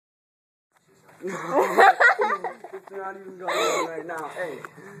It's not even going on right now. Hey.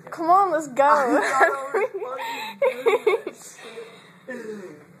 Come on, let's go.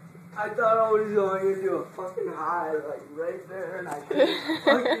 I thought I was going into a fucking high, like right there, and I couldn't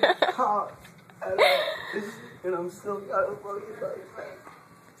fucking talk. And I'm still kind of fucking like that.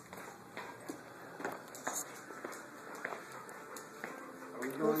 Are we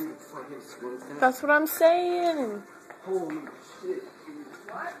going to fucking smoke that? That's what I'm saying. Holy shit.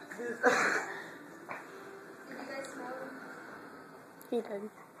 What? Did you guys smell them? He did.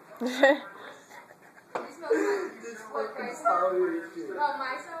 Did you smell This what fucking Christ powder shit. Oh,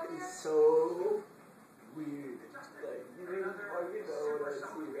 my sound? It's so weird. Like, you don't fucking know what I see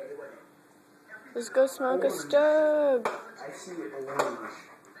right now. Let's go smoke a stub. I see orange.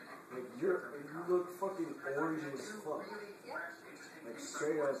 Like, you look fucking orange as fuck. Like,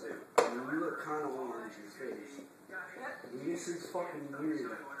 straight up, you look kind of orange in your face. And this is fucking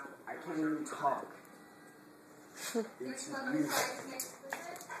weird. I can't even talk. It's weird.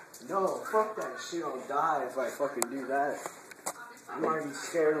 No, fuck that shit. I'll die if I fucking do that. I'm already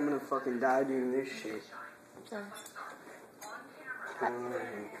scared I'm gonna fucking die doing this shit.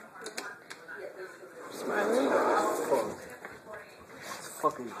 Smiling. Fuck. It's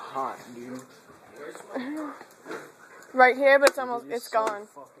fucking hot, dude. Right here, but it's gone.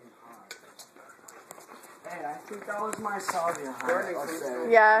 So fucking hot. Hey, I think that was my salvia high.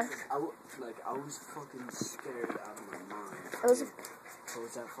 Yeah. I was fucking scared out of my mind. Close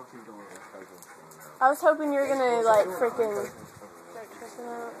that fucking door. I was hoping you were gonna like freaking start tripping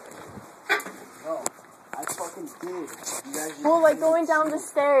out. No, I fucking did. You guys Well, like going down the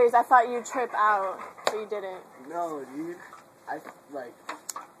stairs, I thought you'd trip out, but you didn't. No, dude. I think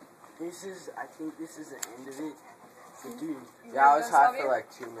this is the end of it. So, dude. Yeah, I was high for like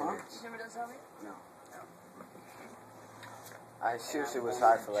 2 minutes. You never done salvia? No. I seriously was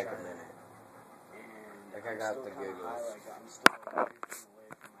high for like a minute. Like I got the giggles. I'm still away from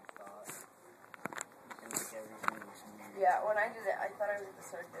my thoughts. And like everything was weird. Yeah, when I did it, I thought I was at the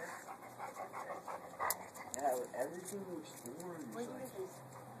circus. Yeah, everything was orange. What is this?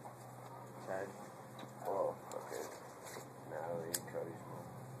 Chad. Oh, okay. Natalie, Cody's mom.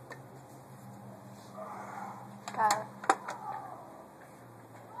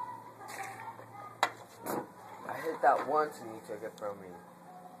 I hit that once and you took it from me.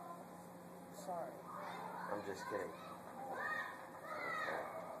 Sorry. I'm just kidding.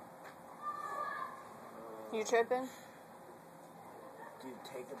 You tripping? Dude,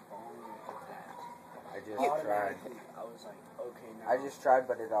 take a bong and hit that. I just tried. I was like, okay, now. I just tried,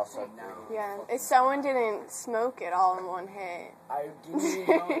 but it also Yeah. If someone didn't smoke it all in one hit. I didn't even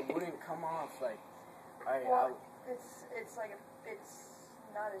know it wouldn't come off. Like, It's like it's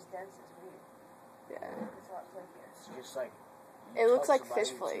not as dense as weed. Yeah. It's a lot flakier. it's just like. It looks touch like the fish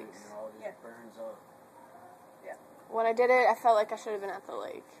vitamin C flakes. And it all just Yeah. burns up. When I did it, I felt like I should have been at the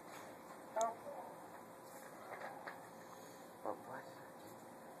lake. Oh. But what?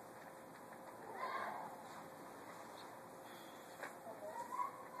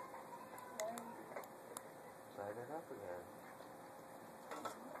 Light it up again.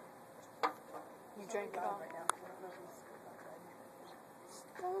 You drank it all. Right now. I don't know if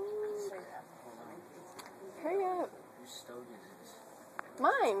it's straight apple. Hurry up. Whose stove is this?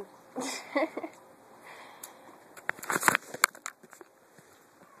 Mine.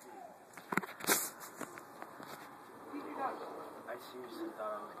 I seriously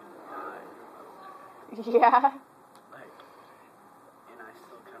thought I was gonna die. Yeah. Like, and I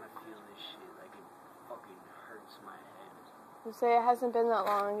still kind of feel this shit. Like, it fucking hurts my head. You say it hasn't been that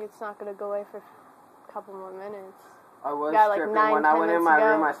long. It's not gonna go away for a couple more minutes. I was Yeah, like tripping. 9, When I 10 went in minutes my ago.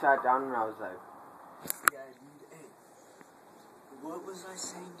 room, I sat down and I was like, Yeah, dude, hey. What was I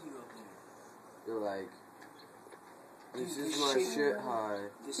saying to you up there? you're like, this Dude, is this my shit- shit high.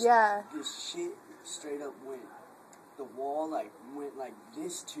 Yeah. This shit straight up went. The wall, like, went like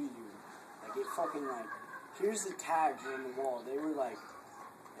this to you. Like, it fucking, like, here's the tags on the wall. They were, like,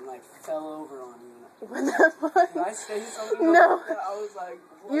 and, like, fell over on you. What the fuck? Did I say something No. like that? I was like,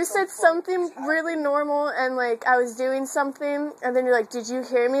 what You the said fuck something is happening? really normal, and like I was doing something, and then you're like, "Did you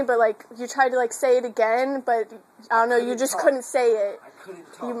hear me?" But like you tried to like say it again, but I don't know. You couldn't just talk. couldn't say it. I couldn't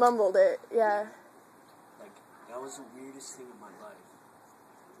talk. You mumbled it. Yeah. Like, that was the weirdest thing in my life.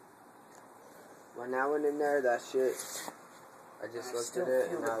 When I went in there, that shit, I just I looked still at it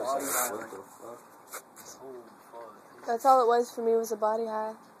feel and the I was body like, high. what the fuck? Holy fuck. That's all it was for me, was a body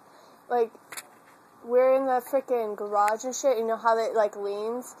high. Like, we're in the freaking garage and shit. You know how it like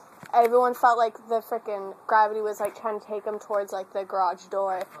leans? Everyone felt like the freaking gravity was like trying to take them towards like the garage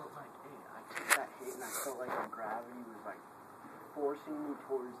door. I felt like, hey, I took that hit and I felt like the gravity was like forcing me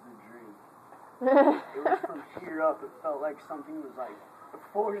towards the drink. It was from here up. It felt like something was like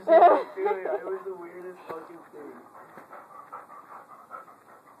forcing me to do it. It was the weirdest fucking thing.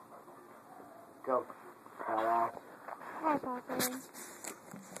 Go. Hi, Papa.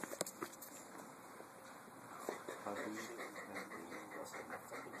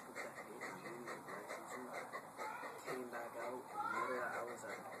 Came back out, and I was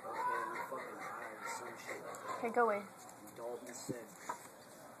like, okay, I'm fucking tired or some shit like that. Okay, go away. Dalton said,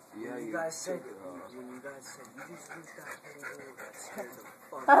 Yeah, when you guys said you just reached that hole, that scared the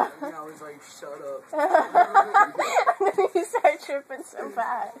fuck out of me. I was like, shut up. And then you start tripping so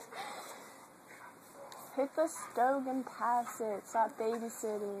fast. Hit the stove and pass it. Stop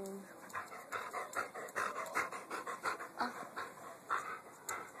babysitting.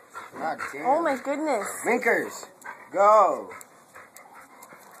 God damn. Oh my goodness. Winkers, go.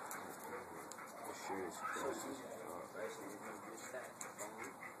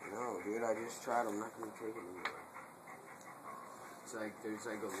 No, dude, I just tried. I'm not gonna take it anymore. It's like there's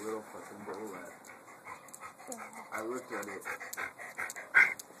like a little fucking bowl left. I looked at it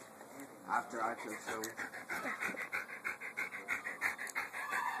after I took some.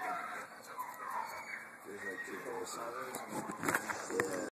 There's like 2 bowls.